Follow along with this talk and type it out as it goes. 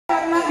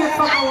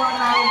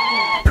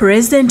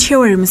Pulezidenti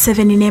Yoweri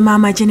Museveni ne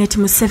maama Janet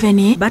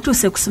Museveni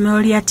batuuse ku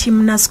somero lya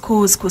Timna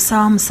Schools ku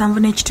ssaawa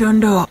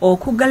 7:30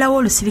 okuggalawo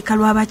olusirika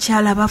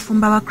lw'abakyala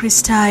abafumbo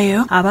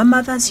abakulisitayo aba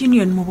Mothers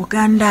Union mu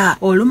Buganda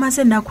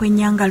olumaze ennaku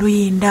ennya nga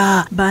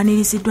luyinda.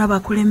 Baaniriziddwa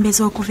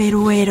abakulembeze okuva e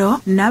Luweero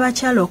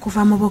n'abakyala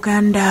okuva mu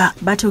Buganda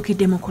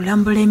batuukidde mu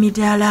kulambula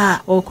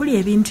emidaala okuli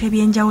ebintu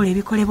eby'enjawulo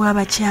ebikolebwa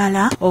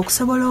abakyala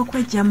okusobola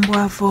okweggya mu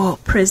bwavu.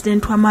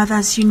 Pulezidenti wa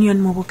Mothers Union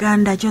mu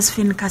Buganda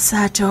Josephine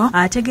Kasaato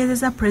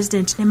ategeezezza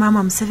Pulezidenti ne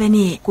maama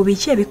Museveni ku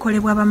biki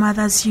ebikolebwa aba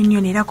Mothers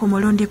Union era ku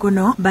mulundi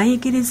guno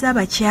bayigiriza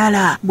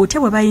abakyala bute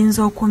bwe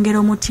bayinza okwongera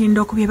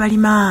omutindo ku bye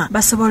balima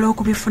basobola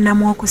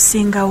okubifunamu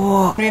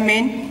okusingawo.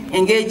 Women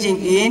engaging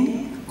in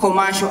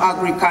commercial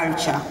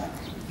agriculture.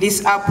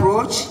 This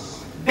approach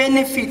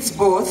benefits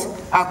both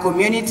our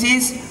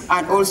communities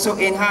and also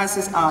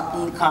enhances our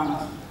income.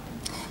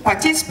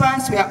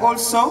 Participants were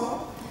also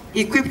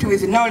equipped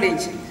with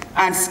knowledge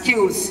and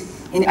skills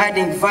in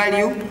adding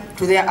value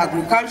to their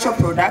agricultural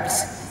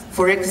products.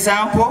 For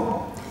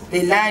example,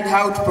 they learned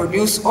how to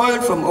produce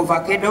oil from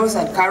avocados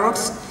and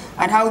carrots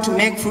and how to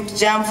make fruit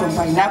jam from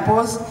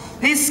pineapples.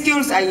 These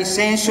skills are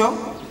essential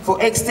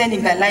for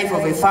extending the life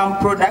of a farm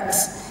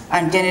products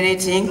and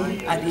generating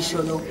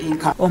additional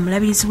income.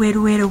 Omulabirizi w'e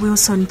Luweero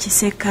Wilson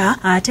Kiseka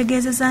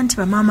ategeezezza nti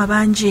bamaama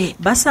bangi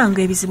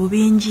basanga ebizibu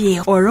bingi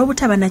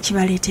olw'obutaba na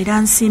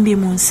kibaleetera nsimbi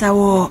mu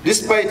nsawo.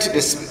 Despite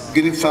the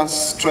significant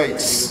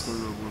strides,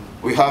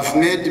 we have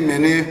made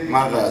many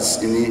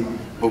mothers in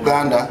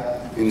Buganda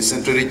in the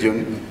central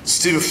region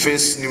still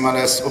face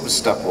numerous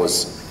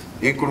obstacles,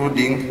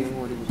 including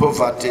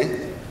poverty,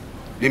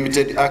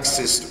 limited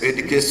access to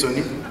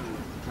education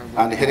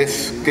and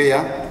health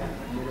care,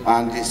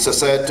 and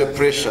societal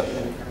pressure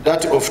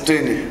that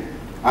often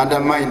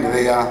undermine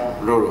their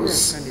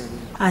roles.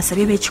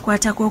 Asabye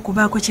bekikwatako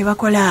okubaako kye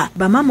bakola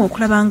bamaama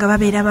okulaba nga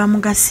babeera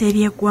bamugasa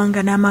eri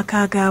eggwanga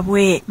n'amaka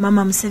gaabwe.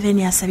 Maama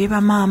Museveni asabye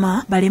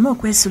bamaama baleme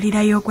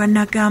okwesulirayo ogwa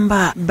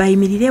nagamba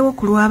bayimirirewo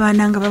ku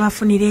lw'abaana nga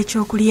babafunira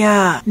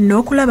ekyokulya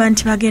n'okulaba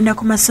nti bagenda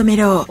ku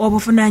masomero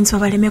obuvunaanyizibwa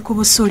baleme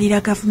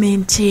kubusuulira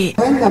gavumenti.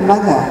 When the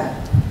mother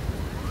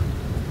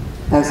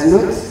does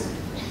not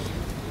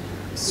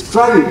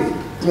strive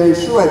to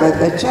ensure that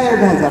the child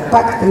has a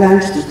packed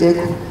lunch to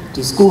take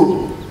to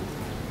school,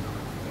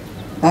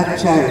 that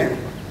child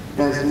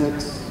does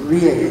not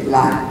really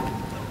learn.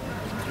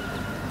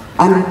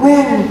 And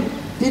when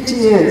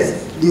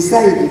PTAs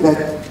decide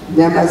that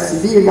there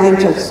must be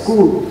lunch at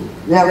school,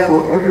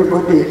 therefore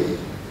everybody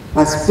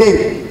must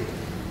pay,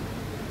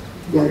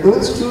 there are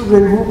those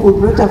children who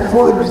could not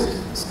afford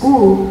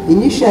school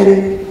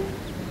initially,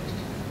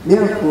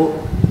 therefore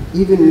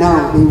even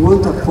now they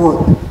won't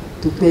afford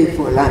to pay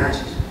for lunch.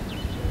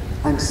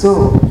 And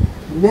so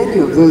many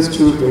of those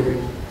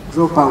children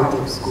drop out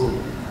of school.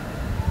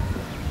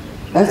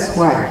 That's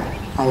why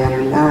I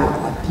am now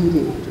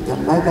appealing to the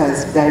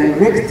mothers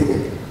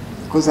directly,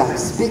 because I'm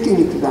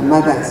speaking to the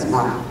mothers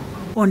now.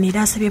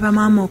 Onera asabye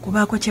bamaama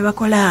okubaako kye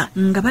bakola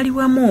nga bali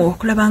wamu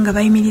okulaba nga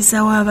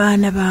bayimirizaawo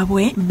abaana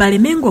baabwe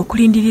balemenga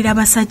okulindirira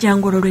abasajja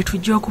ng'olwo lwe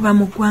tujja okuba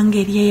mu ggwanga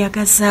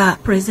eryeyagaza.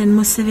 Pulezidenti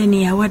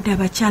Museveni awadde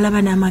abakyala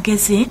bano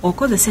amagezi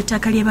okukozesa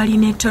ettaka lye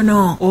balina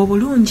ettono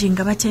obulungi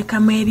nga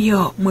bateekamu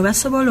ebyo mwe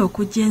basobola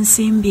okujja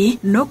ensimbi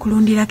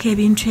n'okulundirako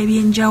ebintu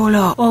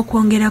eby'enjawulo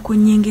okwongera ku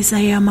nnyingiza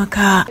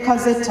y'amaka.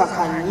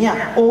 Ettaka nnya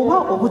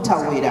oba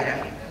obutawera.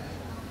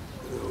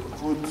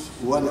 Put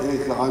 1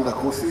 acre under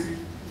coffee.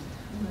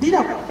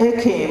 Dira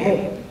eka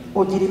emu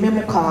ogirime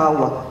mu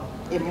kaawa,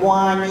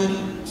 emmwanyi.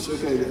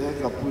 Second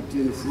acre put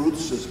in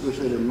fruits,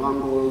 especially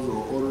mangoes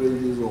or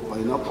oranges or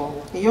pineapple.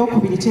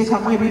 Ey'okubiri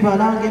teekamu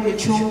ebibala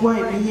ng'emicungwa,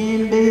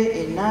 emiyembe,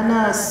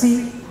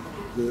 ennaanasi.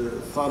 The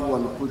third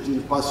one put in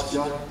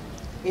pasture.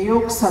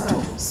 Ey'okusatu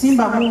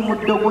simbamu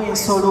omuddo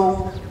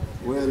gw'ensolo.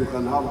 Where you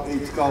can have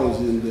 8 cows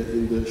in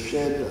the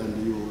shed and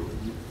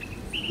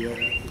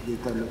they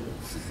can.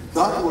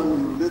 That one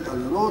you get a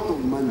lot of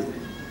money.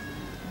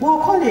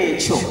 Bw'okola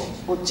ekyo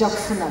ojja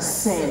kufuna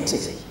ssente.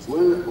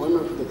 When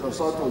the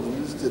consultants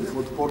visited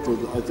Fort Portal,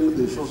 I think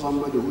they saw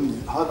somebody who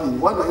is having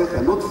 1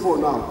 acre, not 4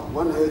 now,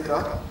 1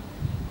 acre.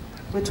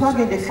 Bwe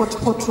twagenda Fort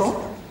Portal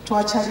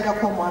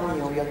twakyalirako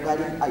omwami oyo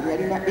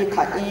yalina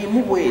eka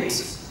emu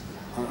bw'eti.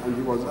 And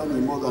he was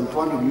earning more than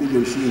 200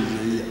 million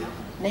shillings a year.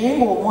 Naye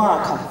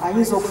ng'omwaka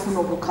ayinza okufuna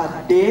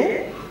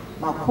obukadde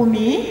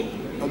 200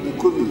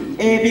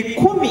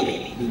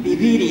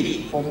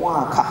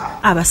 omwaka.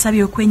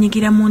 Abasabye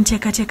okwenyigira mu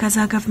nteekateeka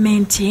za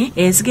gavumenti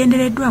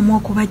ezigendereddwamu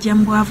okubajja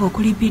mu bwavu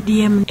okuli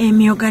BDM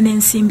emyoga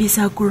n'ensimbi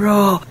za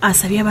GRO.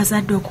 Asabye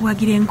abazadde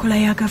okuwagira enkola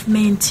ya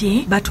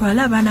gavumenti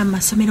batwale abaana mu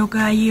masomero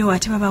gaayo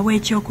ate babawe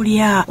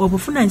ekyokulya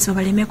obuvunaanyizibwa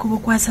baleme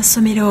kubukwasa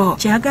ssomero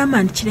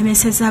kyagamba nti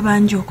kiremeseza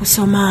abangi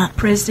okusoma.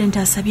 Pulezidenti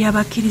asabye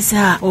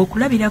abakkiriza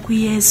okulabira ku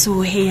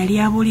Yesu eyali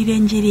abuulira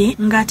enjiri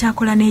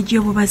ng'ataakola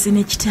n'egy'obubazi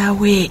ne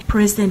kitaawe.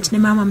 Pulezidenti ne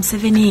maama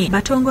Museveni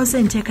batongoza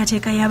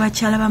enteekateeka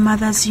y'abakyala ba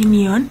Mothers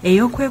Union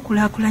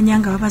ey'okwekulaakulanya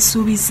nga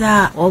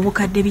babasuubiza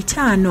obukadde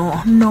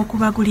 5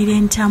 n'okubagulira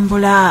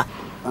entambula.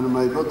 And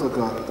my daughter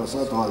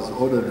Kasato has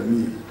ordered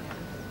me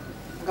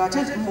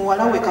ng'ate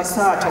muwala we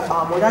Kasaato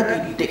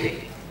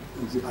amulagidde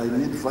I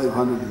need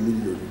 500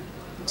 million.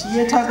 nti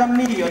yeetaaga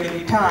miliyoni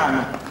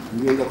 5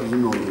 ngenda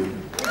kuzinoonya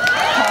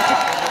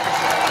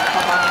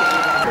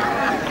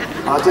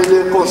ate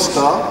ne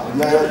Costa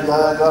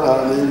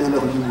yayagala nayigenda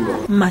kugigula.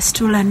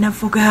 Masitula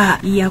Navuga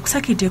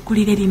yakusakidde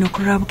eggulire lino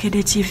ku lwa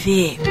Bukedde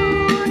TV.